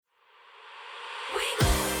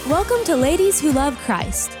Welcome to Ladies Who Love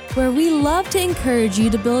Christ, where we love to encourage you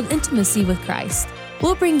to build intimacy with Christ.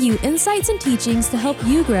 We'll bring you insights and teachings to help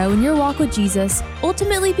you grow in your walk with Jesus,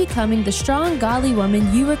 ultimately becoming the strong, godly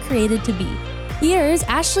woman you were created to be. Here's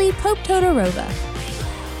Ashley Pope Todorova.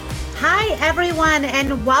 Hi, everyone,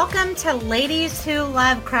 and welcome to Ladies Who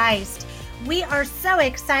Love Christ. We are so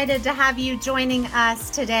excited to have you joining us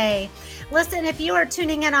today. Listen, if you are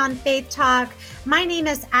tuning in on Faith Talk, my name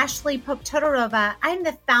is Ashley Pope Todorova. I'm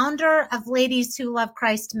the founder of Ladies Who Love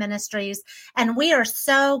Christ Ministries, and we are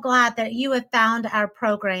so glad that you have found our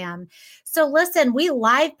program. So listen, we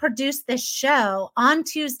live produce this show on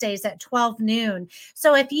Tuesdays at 12 noon.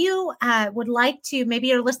 So if you would like to, maybe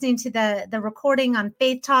you're listening to the recording on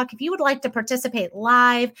Faith Talk, if you would like to participate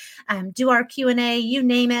live, do our Q&A, you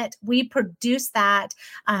name it, we produce that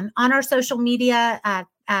on our social media,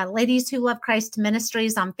 Ladies Who Love Christ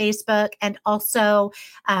Ministries on Facebook, and also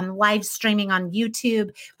live streaming on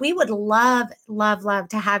YouTube. We would love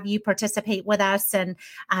to have you participate with us. And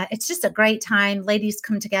it's just a great time. Ladies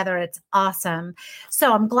come together. It's awesome.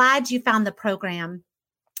 So I'm glad you found the program.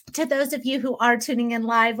 To those of you who are tuning in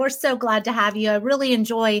live, we're so glad to have you. I really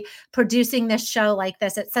enjoy producing this show like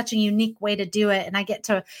this. It's such a unique way to do it. And I get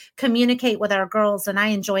to communicate with our girls, and I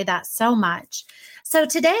enjoy that so much. So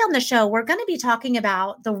today on the show, we're going to be talking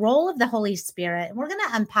about the role of the Holy Spirit. And we're going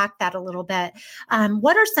to unpack that a little bit.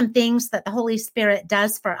 What are some things that the Holy Spirit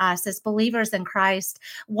does for us as believers in Christ?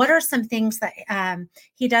 What are some things that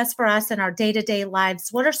he does for us in our day-to-day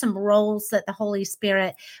lives? What are some roles that the Holy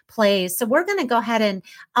Spirit plays? So we're going to go ahead and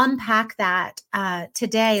unpack that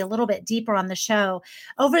today a little bit deeper on the show.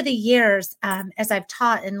 Over the years, as I've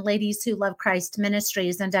taught in Ladies Who Love Christ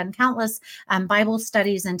Ministries and done countless Bible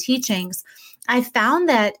studies and teachings, I found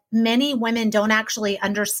that many women don't actually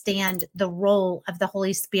understand the role of the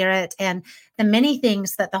Holy Spirit and the many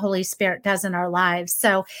things that the Holy Spirit does in our lives.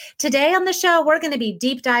 So today on the show, we're going to be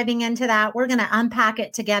deep diving into that. We're going to unpack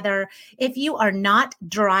it together. If you are not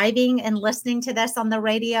driving and listening to this on the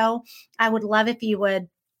radio, I would love if you would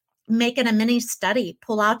make it a mini study,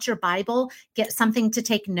 pull out your Bible, get something to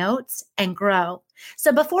take notes, and grow.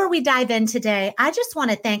 So before we dive in today, I just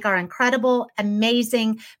want to thank our incredible,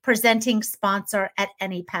 amazing presenting sponsor at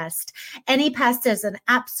AnyPest. AnyPest is an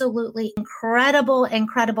absolutely incredible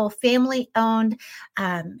family-owned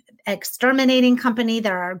exterminating company.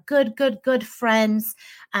 They're our good friends.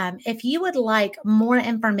 If you would like more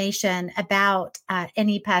information about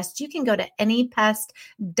AnyPest, you can go to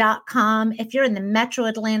anypest.com. If you're in the Metro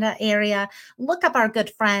Atlanta area, look up our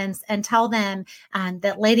good friends and tell them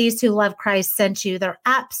that Ladies Who Love Christ sent you. They're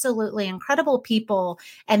absolutely incredible people,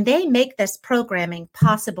 and they make this programming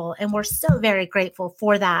possible, and we're so very grateful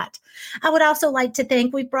for that. I would also like to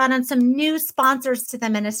thank, we've brought on some new sponsors to the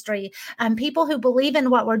ministry, people who believe in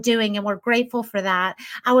what we're doing, and we're grateful for that.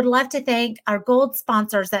 I would love to thank our gold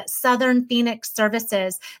sponsors at Southern Phoenix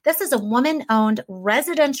Services. This is a woman-owned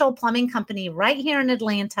residential plumbing company right here in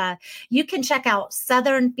Atlanta. You can check out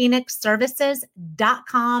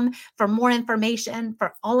southernphoenixservices.com for more information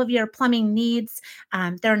for all of your plumbing needs.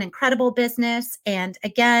 They're an incredible business. And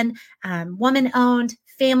again, woman-owned,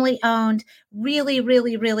 family-owned,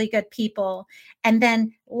 really good people. And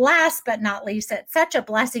then last but not least, it's such a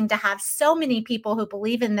blessing to have so many people who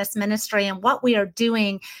believe in this ministry and what we are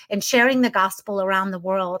doing and sharing the gospel around the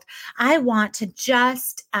world. I want to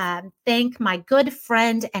just thank my good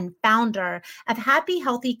friend and founder of Happy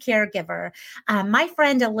Healthy Caregiver. My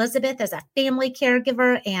friend Elizabeth is a family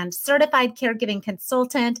caregiver and certified caregiving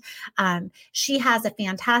consultant. She has a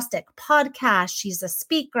fantastic podcast. She's a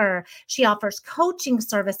speaker. She offers coaching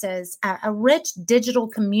services, a rich digital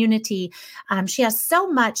community. She has so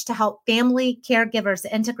much to help family caregivers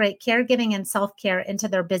integrate caregiving and self-care into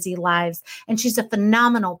their busy lives. And she's a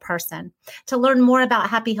phenomenal person. To learn more about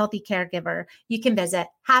Happy Healthy Caregiver, you can visit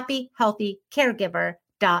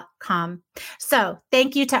happyhealthycaregiver.com. So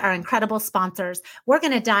thank you to our incredible sponsors. We're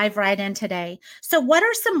going to dive right in today. So what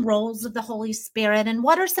are some roles of the Holy Spirit, and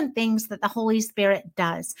what are some things that the Holy Spirit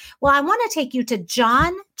does? Well, I want to take you to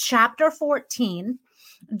John chapter 14.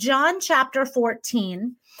 John chapter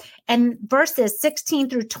 14 and verses 16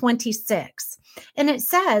 through 26. And it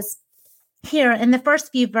says here in the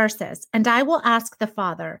first few verses, "And I will ask the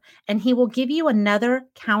Father, and he will give you another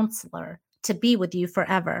counselor to be with you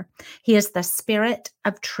forever. He is the Spirit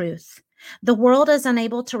of truth. The world is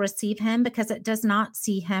unable to receive him because it does not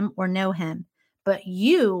see him or know him. But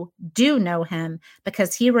you do know him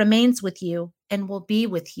because he remains with you and will be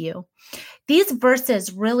with you." These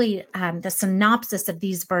verses really, the synopsis of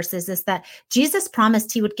these verses is that Jesus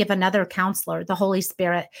promised he would give another counselor, the Holy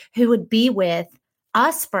Spirit, who would be with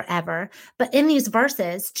us forever. But in these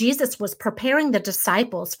verses, Jesus was preparing the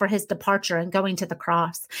disciples for his departure and going to the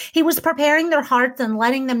cross. He was preparing their hearts and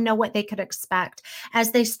letting them know what they could expect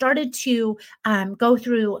as they started to go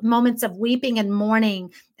through moments of weeping and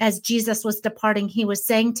mourning. As Jesus was departing, he was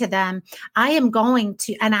saying to them, I am going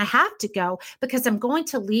to, and I have to go because I'm going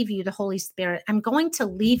to leave you the Holy Spirit. I'm going to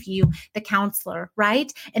leave you the counselor,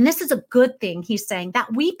 right? And this is a good thing. He's saying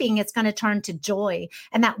that weeping is going to turn to joy,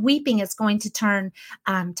 and that weeping is going to turn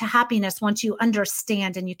to happiness once you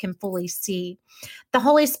understand and you can fully see. The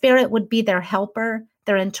Holy Spirit would be their helper,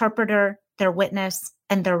 their interpreter, their witness,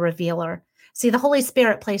 and their revealer. See, the Holy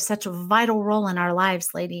Spirit plays such a vital role in our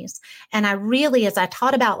lives, ladies. And I really, as I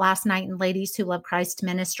taught about last night in Ladies Who Love Christ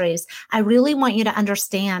Ministries, I really want you to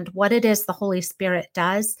understand what it is the Holy Spirit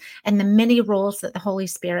does and the many roles that the Holy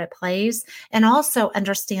Spirit plays. And also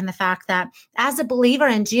understand the fact that as a believer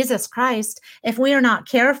in Jesus Christ, if we are not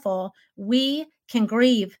careful, we can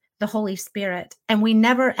grieve the Holy Spirit. And we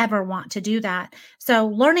never, ever want to do that. So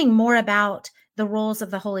learning more about the roles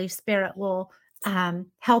of the Holy Spirit will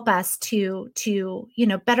help us to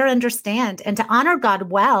better understand and to honor God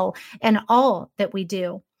well in all that we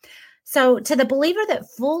do. So to the believer that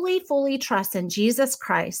fully trusts in Jesus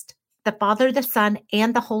Christ, the Father, the Son,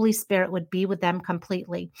 and the Holy Spirit would be with them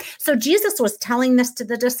completely. So Jesus was telling this to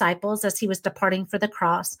the disciples as he was departing for the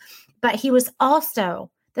cross, but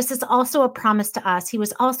this is also a promise to us. He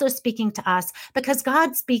was also speaking to us because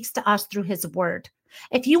God speaks to us through his word.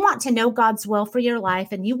 If you want to know God's will for your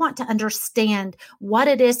life and you want to understand what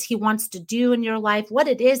it is he wants to do in your life, what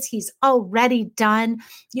it is he's already done,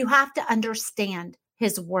 you have to understand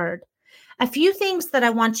his word. A few things that I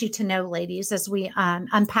want you to know, ladies, as we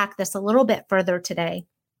unpack this a little bit further today.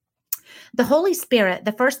 The Holy Spirit,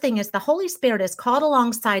 the first thing is the Holy Spirit is called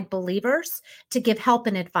alongside believers to give help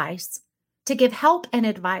and advice.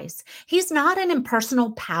 He's not an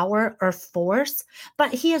impersonal power or force,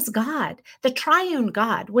 but he is God, the triune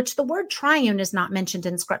God, which the word triune is not mentioned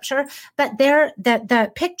in scripture, but there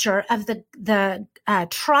the picture of the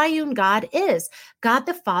triune God is God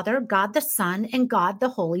the Father, God the Son, and God the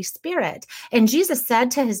Holy Spirit. And Jesus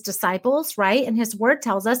said to his disciples, right? And his word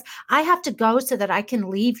tells us, I have to go so that I can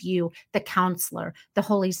leave you the counselor, the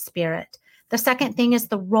Holy Spirit. The second thing is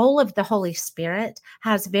the role of the Holy Spirit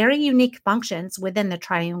has very unique functions within the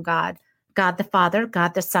triune God, God the Father,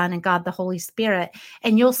 God the Son, and God the Holy Spirit.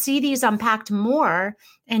 And you'll see these unpacked more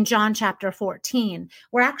in John chapter 14.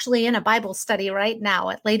 We're actually in a Bible study right now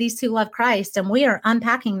at Ladies Who Love Christ, and we are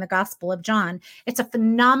unpacking the Gospel of John. It's a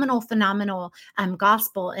phenomenal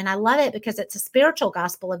gospel, and I love it because it's a spiritual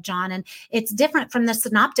Gospel of John, and it's different from the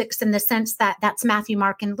synoptics in the sense that that's Matthew,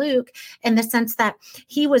 Mark, and Luke, in the sense that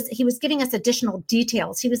he was giving us additional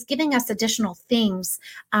details. He was giving us additional things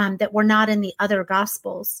that were not in the other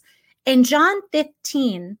Gospels. In John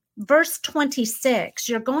 15, verse 26,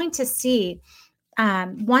 you're going to see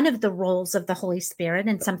one of the roles of the Holy Spirit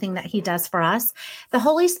and something that he does for us. The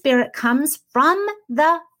Holy Spirit comes from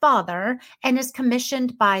the Father and is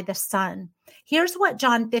commissioned by the Son. Here's what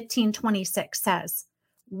John 15:26 says.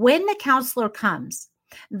 When the counselor comes,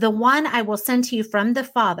 the one I will send to you from the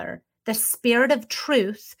Father, the Spirit of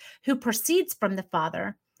truth who proceeds from the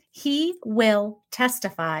Father, he will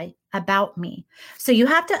testify about me. So you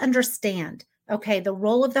have to understand, okay, the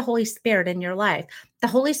role of the Holy Spirit in your life. The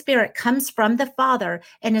Holy Spirit comes from the Father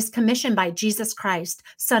and is commissioned by Jesus Christ,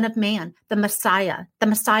 Son of Man, the Messiah. The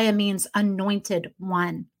Messiah means anointed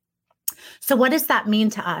one. So what does that mean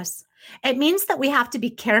to us? It means that we have to be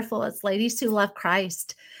careful as ladies who love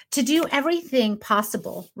Christ to do everything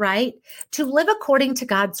possible, right? To live according to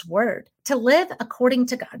God's word, to live according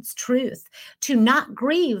to God's truth, to not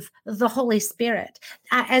grieve the Holy Spirit.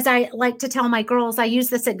 As I like to tell my girls, I use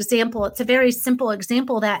this example. It's a very simple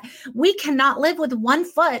example that we cannot live with one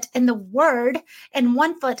foot in the word and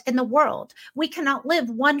one foot in the world. We cannot live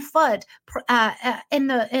one foot in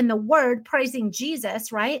the word praising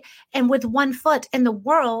Jesus, right? And with one foot in the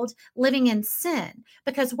world living in sin.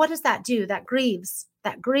 Because what does that do? That grieves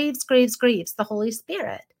the Holy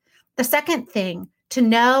Spirit. The second thing to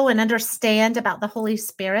know and understand about the Holy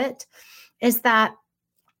Spirit is that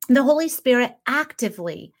the Holy Spirit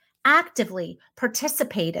actively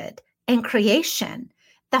participated in creation.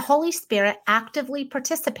 The Holy Spirit actively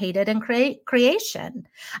participated in creation.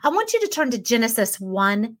 I want you to turn to Genesis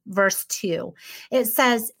 1, verse 2. It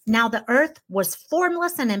says, now the earth was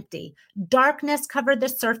formless and empty. Darkness covered the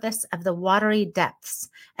surface of the watery depths,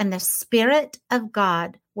 and the Spirit of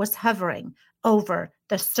God was hovering over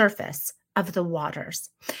the surface of the waters.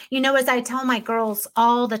 You know, as I tell my girls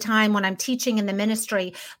all the time when I'm teaching in the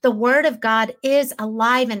ministry, the word of God is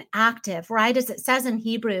alive and active, right? As it says in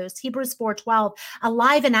Hebrews 4:12,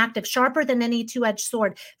 alive and active, sharper than any two-edged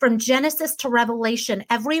sword. From Genesis to Revelation,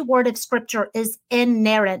 every word of scripture is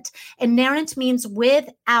inerrant. Inerrant means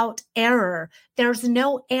without error. There's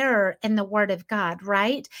no error in the word of God,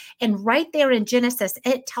 right? And right there in Genesis,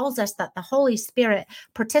 it tells us that the Holy Spirit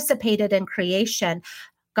participated in creation.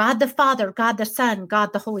 God the Father, God the Son,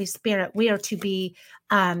 God the Holy Spirit. We are to be,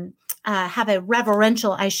 have a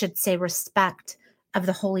reverential, I should say, respect of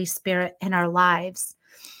the Holy Spirit in our lives.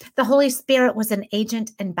 The Holy Spirit was an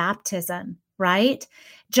agent in baptism, right?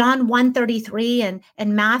 John 1:33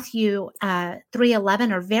 and Matthew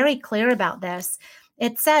 3:11 are very clear about this.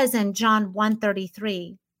 It says in John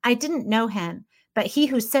 1:33, I didn't know him, but he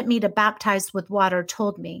who sent me to baptize with water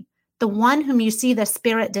told me, the one whom you see the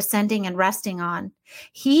Spirit descending and resting on,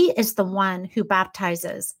 he is the one who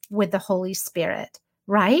baptizes with the Holy Spirit,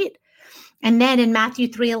 right? And then in Matthew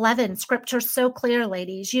 3:11, scripture's so clear,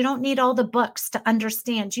 ladies. You don't need all the books to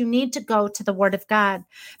understand. You need to go to the word of God.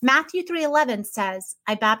 Matthew 3:11 says,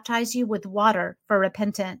 I baptize you with water for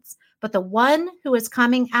repentance, but the one who is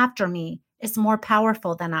coming after me is more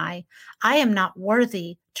powerful than I. I am not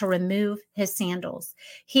worthy to remove his sandals.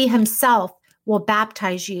 He himself will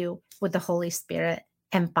baptize you with the Holy Spirit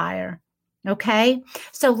and fire. Okay,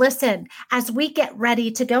 so listen, as we get ready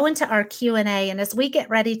to go into our Q&A and as we get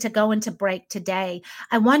ready to go into break today,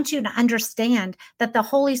 I want you to understand that the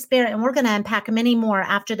Holy Spirit, and we're going to unpack many more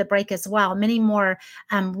after the break as well, many more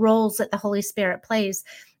roles that the Holy Spirit plays.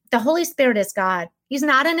 The Holy Spirit is God. He's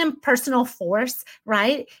not an impersonal force,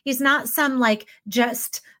 right? He's not some like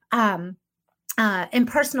just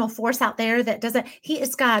impersonal force out there that doesn't, he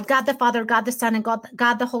is God, God the Father, God the Son, and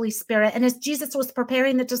God the Holy Spirit. And as Jesus was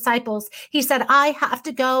preparing the disciples, he said, I have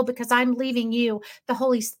to go because I'm leaving you the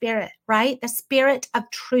Holy Spirit, right? The Spirit of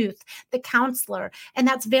truth, the counselor. And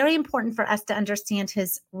that's very important for us to understand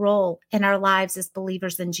his role in our lives as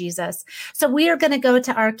believers in Jesus. So we are going to go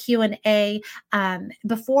to our Q&A.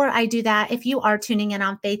 Before I do that, if you are tuning in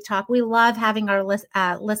on Faith Talk, we love having our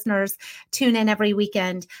listeners tune in every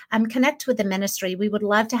weekend. Connect with the ministry. We would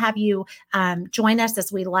love to have you join us as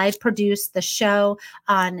we live produce the show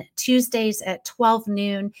on Tuesdays at 12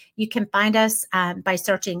 noon. You can find us by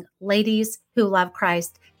searching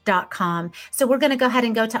ladieswholovechrist.com. So we're going to go ahead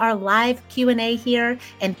and go to our live Q&A here,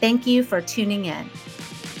 and thank you for tuning in.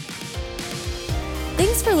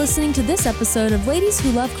 Thanks for listening to this episode of Ladies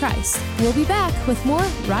Who Love Christ. We'll be back with more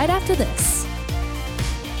right after this.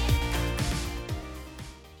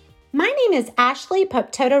 My name is Ashley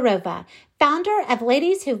Pope-Todorova, founder of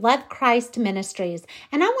Ladies Who Love Christ Ministries,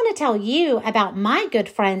 and I want to tell you about my good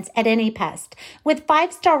friends at AnyPest. With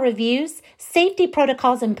 5-star reviews, safety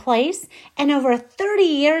protocols in place, and over 30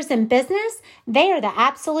 years in business, they are the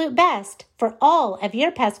absolute best for all of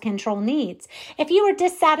your pest control needs. If you are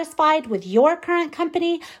dissatisfied with your current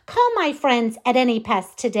company, call my friends at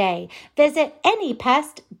AnyPest today. Visit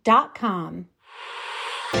anypest.com.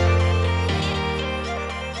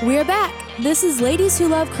 We're back. This is Ladies Who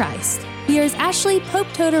Love Christ. Here's Ashley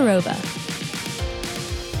Pope-Todorova.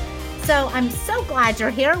 So I'm so glad you're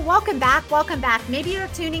here. Welcome back. Welcome back. Maybe you're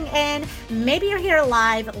tuning in. Maybe you're here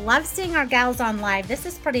live. Love seeing our gals on live. This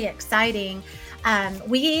is pretty exciting.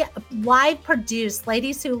 We live produce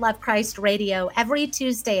Ladies Who Love Christ Radio every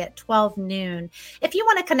Tuesday at 12 noon. If you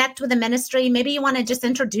want to connect with the ministry, maybe you want to just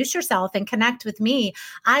introduce yourself and connect with me.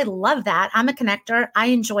 I love that. I'm a connector. I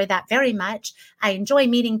enjoy that very much. I enjoy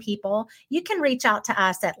meeting people. You can reach out to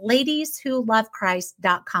us at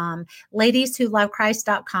ladieswholovechrist.com,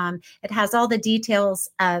 ladieswholovechrist.com. It has all the details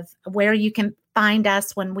of where you can find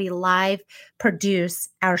us when we live produce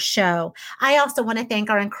our show. I also want to thank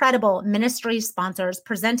our incredible ministry sponsors,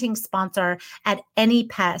 presenting sponsor at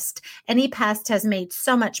AnyPest. AnyPest has made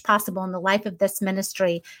so much possible in the life of this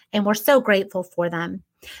ministry, and we're so grateful for them.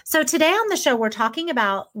 So today on the show, we're talking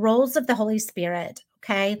about roles of the Holy Spirit.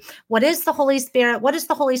 Okay. What is the Holy Spirit? What does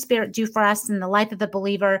the Holy Spirit do for us in the life of the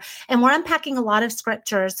believer? And we're unpacking a lot of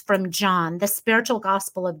scriptures from John, the spiritual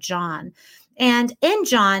gospel of John. And in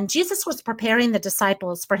John, Jesus was preparing the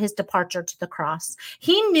disciples for his departure to the cross.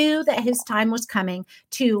 He knew that his time was coming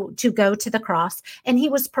to go to the cross, and he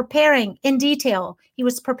was preparing in detail. He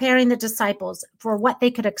was preparing the disciples for what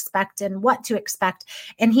they could expect and what to expect.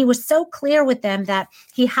 And he was so clear with them that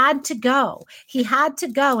he had to go. He had to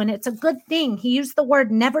go, and it's a good thing. He used the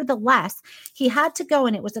word nevertheless. He had to go,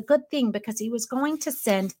 and it was a good thing because he was going to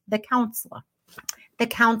send the counselor. the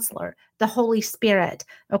Counselor, the Holy Spirit,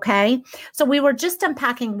 okay? So we were just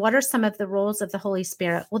unpacking what are some of the roles of the Holy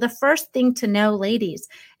Spirit. Well, the first thing to know, ladies,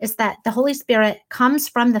 is that the Holy Spirit comes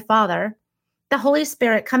from the Father. The Holy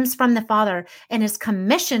Spirit comes from the Father and is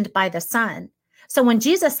commissioned by the Son. So when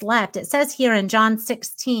Jesus left, it says here in John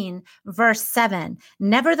 16, verse 7,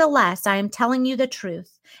 "Nevertheless, I am telling you the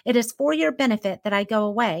truth. It is for your benefit that I go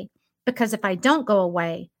away, because if I don't go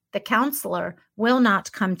away, the Counselor will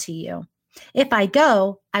not come to you. If I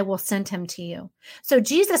go, I will send him to you." So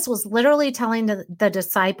Jesus was literally telling the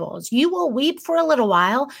disciples, you will weep for a little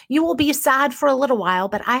while, you will be sad for a little while,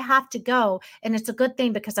 but I have to go, and it's a good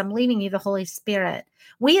thing because I'm leaving you the Holy Spirit.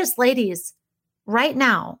 We as ladies, right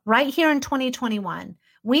now, right here in 2021,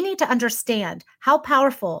 we need to understand how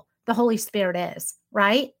powerful the Holy Spirit is,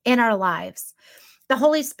 right, in our lives. The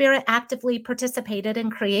Holy Spirit actively participated in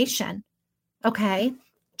creation, okay?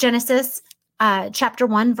 Genesis chapter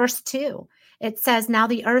 1, verse 2. It says, "Now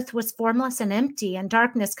the earth was formless and empty, and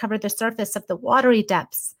darkness covered the surface of the watery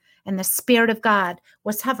depths, and the Spirit of God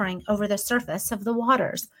was hovering over the surface of the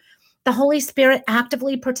waters." The Holy Spirit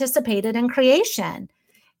actively participated in creation.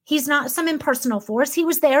 He's not some impersonal force. He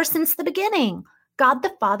was there since the beginning. God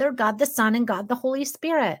the Father, God the Son, and God the Holy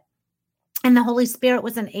Spirit. And the Holy Spirit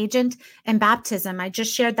was an agent in baptism. I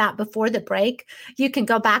just shared that before the break. You can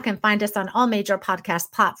go back and find us on all major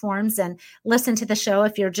podcast platforms and listen to the show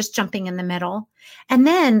if you're just jumping in the middle. And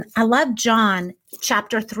then I love John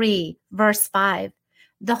chapter 3, verse 5.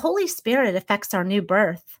 The Holy Spirit affects our new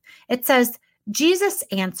birth. It says, "Jesus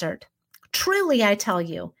answered, 'Truly I tell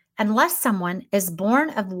you, unless someone is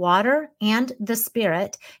born of water and the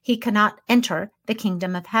Spirit, he cannot enter the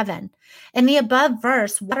kingdom of heaven.'" In the above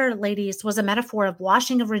verse, water, ladies, was a metaphor of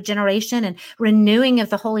washing, of regeneration, and renewing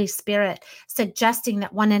of the Holy Spirit, suggesting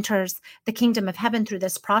that one enters the kingdom of heaven through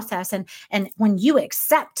this process. And when you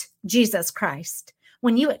accept Jesus Christ,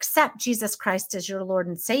 when you accept Jesus Christ as your Lord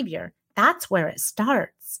and Savior, that's where it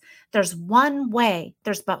starts. There's one way,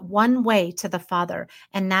 there's but one way to the Father,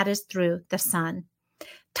 and that is through the Son.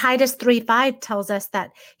 Titus 3:5 tells us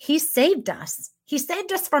that he saved us. He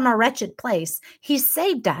saved us from a wretched place. He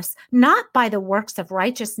saved us not by the works of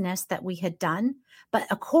righteousness that we had done, but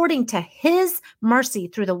according to his mercy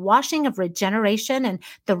through the washing of regeneration and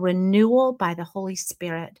the renewal by the Holy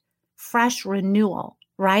Spirit. Fresh renewal,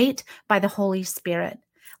 right? By the Holy Spirit.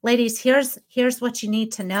 Ladies, here's what you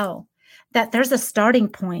need to know, that there's a starting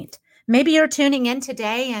point. Maybe you're tuning in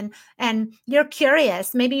today and you're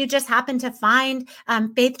curious. Maybe you just happen to find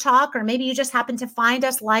Faith Talk, or maybe you just happen to find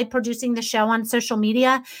us live producing the show on social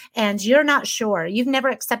media, and you're not sure. You've never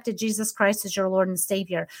accepted Jesus Christ as your Lord and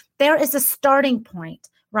Savior. There is a starting point,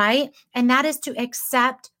 right? And that is to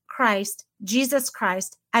accept Christ, Jesus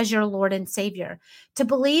Christ, as your Lord and Savior. To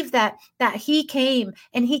believe that he came,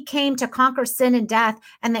 and he came to conquer sin and death,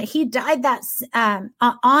 and that he died that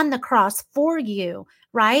on the cross for you,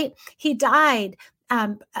 right? He died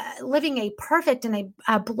living a perfect and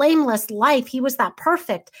a blameless life. He was that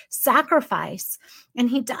perfect sacrifice, and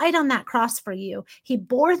he died on that cross for you. He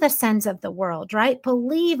bore the sins of the world, right?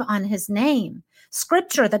 Believe on his name.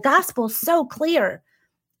 Scripture, the gospel is so clear.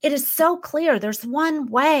 It is so clear. There's one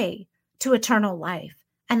way to eternal life,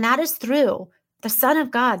 and that is through the Son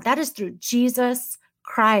of God. That is through Jesus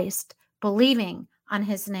Christ, believing on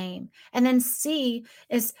his name. And then C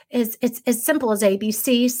is it's as simple as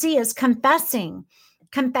ABC. C is confessing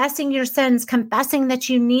your sins, confessing that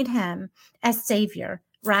you need him as Savior,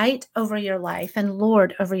 right, over your life, and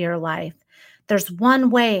Lord over your life. There's one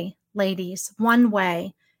way, ladies, one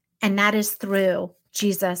way, and that is through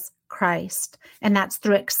Jesus Christ. And that's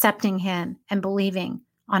through accepting him and believing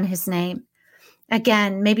on his name.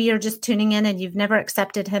 Again, maybe you're just tuning in and you've never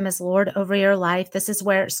accepted him as Lord over your life. This is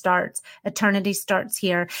where it starts. Eternity starts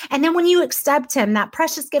here. And then when you accept him, that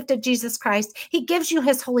precious gift of Jesus Christ, he gives you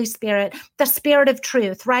his Holy Spirit, the Spirit of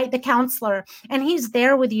truth, right? The Counselor. And he's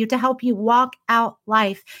there with you to help you walk out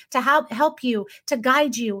life, to help you, to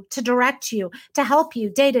guide you, to direct you, to help you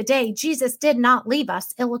day to day. Jesus did not leave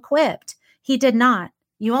us ill-equipped. He did not.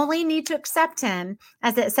 You only need to accept him,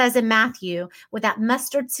 as it says in Matthew, with that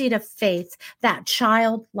mustard seed of faith, that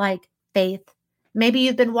childlike faith. Maybe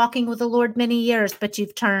you've been walking with the Lord many years, but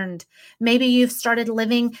you've turned. Maybe you've started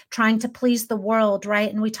living trying to please the world,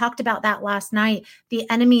 right? And we talked about that last night. The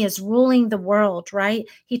enemy is ruling the world, right?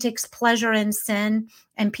 He takes pleasure in sin,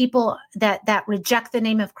 and people that reject the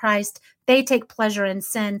name of Christ, they take pleasure in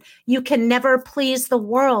sin. You can never please the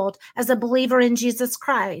world as a believer in Jesus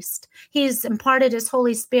Christ. He's imparted his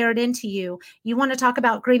Holy Spirit into you. You want to talk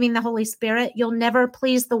about grieving the Holy Spirit? You'll never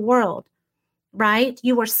please the world, right?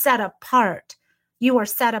 You were set apart. You are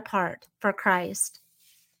set apart for Christ.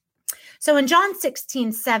 So in John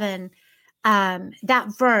 16:7, that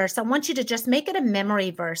verse, I want you to just make it a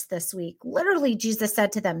memory verse this week. Literally, Jesus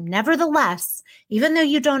said to them, nevertheless, even though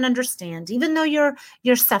you don't understand, even though you're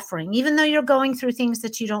suffering, even though you're going through things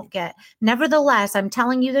that you don't get, nevertheless, I'm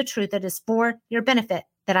telling you the truth. It is for your benefit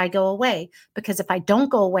that I go away, because if I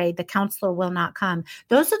don't go away, the counselor will not come.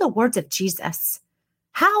 Those are the words of Jesus.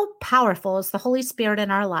 How powerful is the Holy Spirit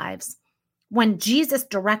in our lives when Jesus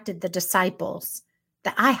directed the disciples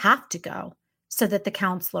that I have to go so that the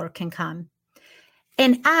counselor can come.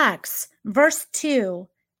 In Acts chapter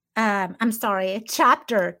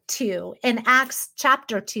 2, in Acts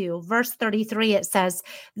chapter 2, verse 33, it says,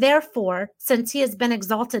 therefore, since he has been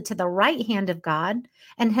exalted to the right hand of God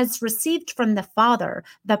and has received from the Father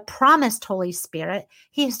the promised Holy Spirit,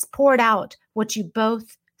 he has poured out what you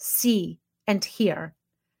both see and hear.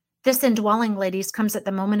 This indwelling, ladies, comes at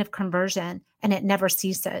the moment of conversion, and it never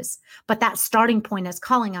ceases. But that starting point is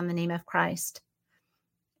calling on the name of Christ.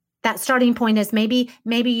 That starting point is maybe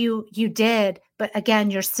you did, but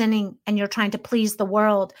again, you're sinning and you're trying to please the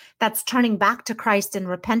world. That's turning back to Christ in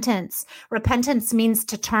repentance. Repentance means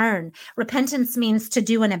to turn. Repentance means to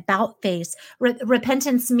do an about face.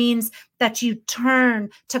 Repentance means that you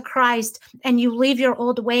turn to Christ and you leave your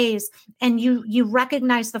old ways and you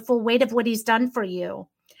recognize the full weight of what he's done for you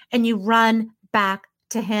and you run back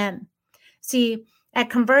to him. See, at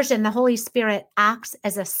conversion, the Holy Spirit acts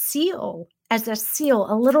as a seal,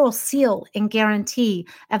 a literal seal and guarantee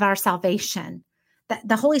of our salvation.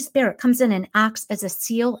 The Holy Spirit comes in and acts as a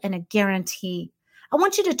seal and a guarantee. I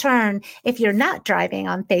want you to turn, if you're not driving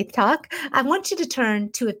on Faith Talk, I want you to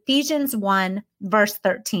turn to Ephesians 1, verse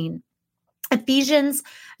 13. Ephesians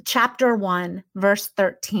chapter 1, verse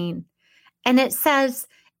 13. And it says,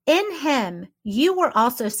 in him you were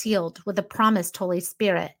also sealed with the promised Holy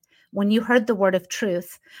Spirit when you heard the word of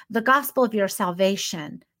truth, the gospel of your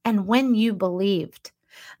salvation, and when you believed.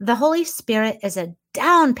 The Holy Spirit is a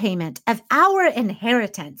down payment of our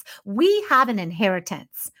inheritance. We have an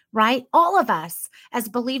inheritance, right? All of us as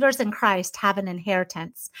believers in Christ have an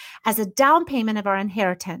inheritance as a down payment of our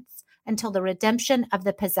inheritance until the redemption of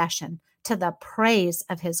the possession to the praise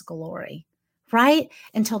of his glory, right?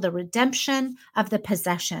 Until the redemption of the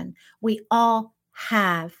possession. We all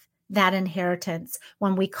have that inheritance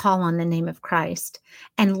when we call on the name of Christ.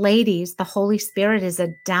 And ladies, the Holy Spirit is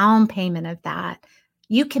a down payment of that.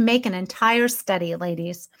 You can make an entire study,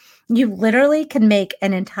 ladies. You literally can make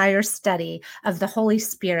an entire study of the Holy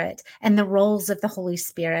Spirit and the roles of the Holy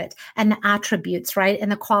Spirit and the attributes, right? And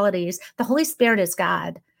the qualities. The Holy Spirit is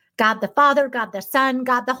God. God the Father, God the Son,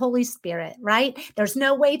 God the Holy Spirit, right? There's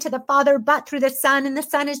no way to the Father but through the Son, and the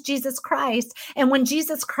Son is Jesus Christ. And when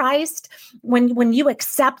Jesus Christ, when you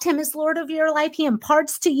accept him as Lord of your life, he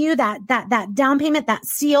imparts to you that down payment, that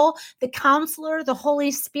seal, the counselor, the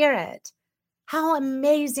Holy Spirit. How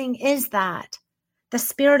amazing is that? The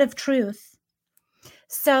Spirit of truth.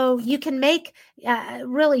 So you can make,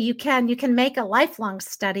 you can make a lifelong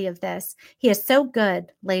study of this. He is so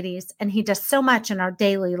good, ladies, and he does so much in our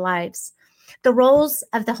daily lives. The roles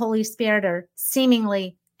of the Holy Spirit are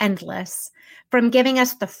seemingly endless, from giving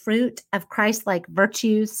us the fruit of Christ-like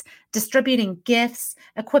virtues, distributing gifts,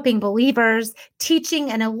 equipping believers,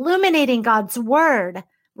 teaching and illuminating God's word,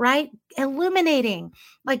 right? Illuminating,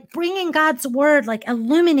 like bringing God's word, like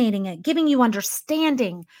illuminating it, giving you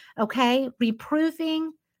understanding, okay?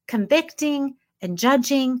 Reproving, convicting, and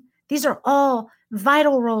judging. These are all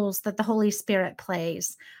vital roles that the Holy Spirit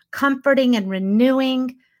plays. Comforting and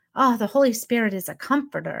renewing. Oh, the Holy Spirit is a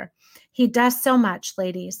comforter. He does so much,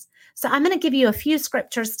 ladies. So I'm going to give you a few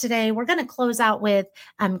scriptures today. We're going to close out with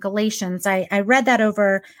Galatians. I read that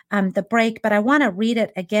over the break, but I want to read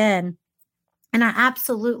it again. And I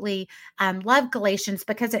absolutely love Galatians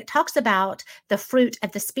because it talks about the fruit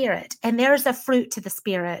of the Spirit. And there's a fruit to the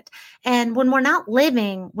Spirit. And when we're not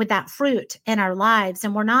living with that fruit in our lives,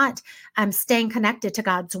 and we're not staying connected to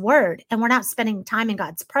God's word, and we're not spending time in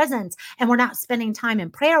God's presence, and we're not spending time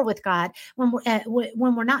in prayer with God, when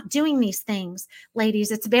we're not doing these things,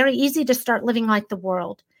 ladies, it's very easy to start living like the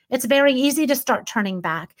world. It's very easy to start turning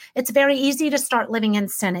back. It's very easy to start living in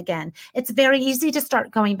sin again. It's very easy to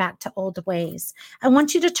start going back to old ways. I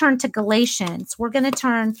want you to turn to Galatians. We're going to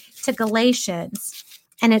turn to Galatians,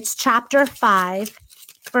 and it's chapter 5,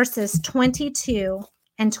 verses 22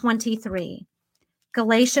 and 23.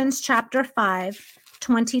 Galatians chapter 5,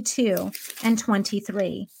 22 and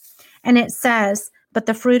 23. And it says, but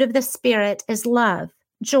the fruit of the Spirit is love,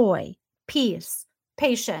 joy, peace,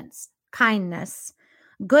 patience, kindness,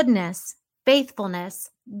 goodness,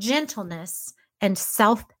 faithfulness, gentleness, and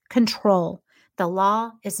self-control. the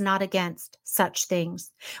law is not against such things.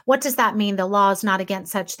 What does that mean? The law is not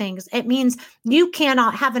against such things. It means you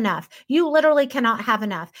cannot have enough. You literally cannot have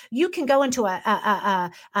enough. You can go into a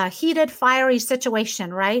heated, fiery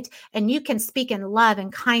situation, right? And you can speak in love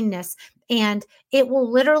and kindness, and it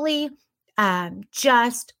will literally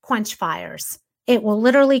just quench fires. It will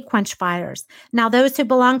literally quench fires. Now, those who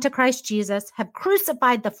belong to Christ Jesus have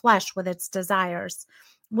crucified the flesh with its desires,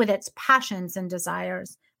 with its passions and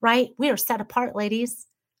desires, right? We are set apart, ladies.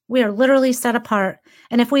 We are literally set apart.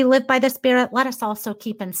 And if we live by the Spirit, let us also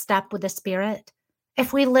keep in step with the Spirit.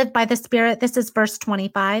 If we live by the Spirit, this is verse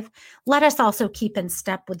 25, let us also keep in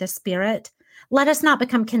step with the Spirit. Let us not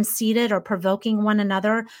become conceited or provoking one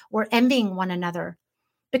another or envying one another.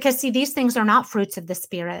 Because see, these things are not fruits of the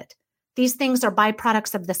Spirit. These things are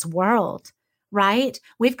byproducts of this world, right?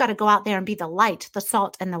 We've got to go out there and be the light, the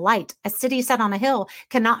salt, and the light. A city set on a hill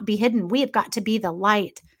cannot be hidden. We have got to be the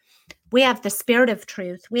light. We have the Spirit of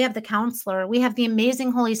truth. We have the Counselor. We have the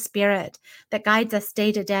amazing Holy Spirit that guides us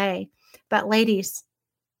day to day. But ladies,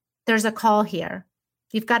 there's a call here.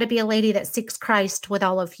 You've got to be a lady that seeks Christ with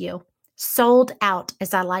all of you. Sold out,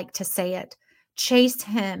 as I like to say it. Chase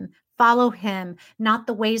Him. Follow Him, not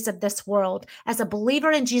the ways of this world. As a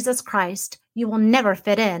believer in Jesus Christ, you will never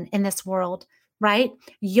fit in this world, right?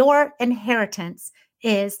 Your inheritance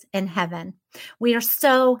is in heaven. We are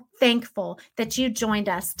so thankful that you joined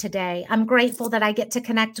us today. I'm grateful that I get to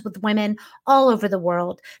connect with women all over the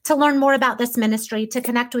world. To learn more about this ministry, to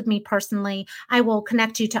connect with me personally, I will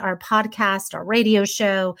connect you to our podcast, our radio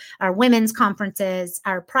show, our women's conferences,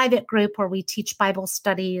 our private group where we teach Bible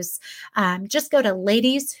studies. Just go to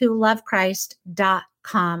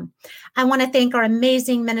ladieswholovechrist.com. I want to thank our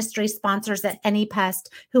amazing ministry sponsors at AnyPest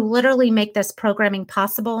who literally make this programming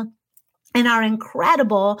possible, and our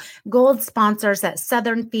incredible gold sponsors at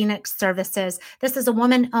Southern Phoenix Services. This is a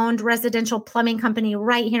woman-owned residential plumbing company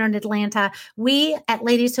right here in Atlanta. We at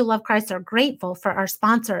Ladies Who Love Christ are grateful for our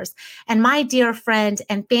sponsors. And my dear friend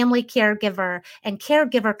and family caregiver and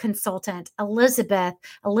caregiver consultant, Elizabeth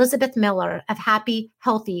Miller of Happy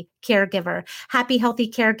Healthy Caregiver. Happy Healthy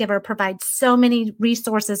Caregiver provides so many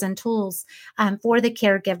resources and tools for the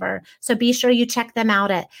caregiver. So be sure you check them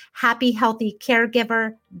out at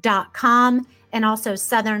happyhealthycaregiver.com and also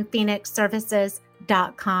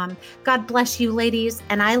southernphoenixservices.com. God bless you, ladies,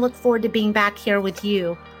 and I look forward to being back here with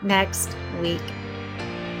you next week.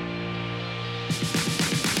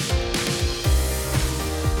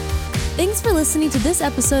 Thanks for listening to this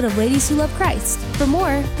episode of Ladies Who Love Christ. For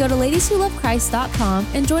more, go to ladieswholovechrist.com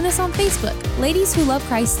and join us on Facebook, Ladies Who Love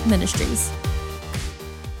Christ Ministries.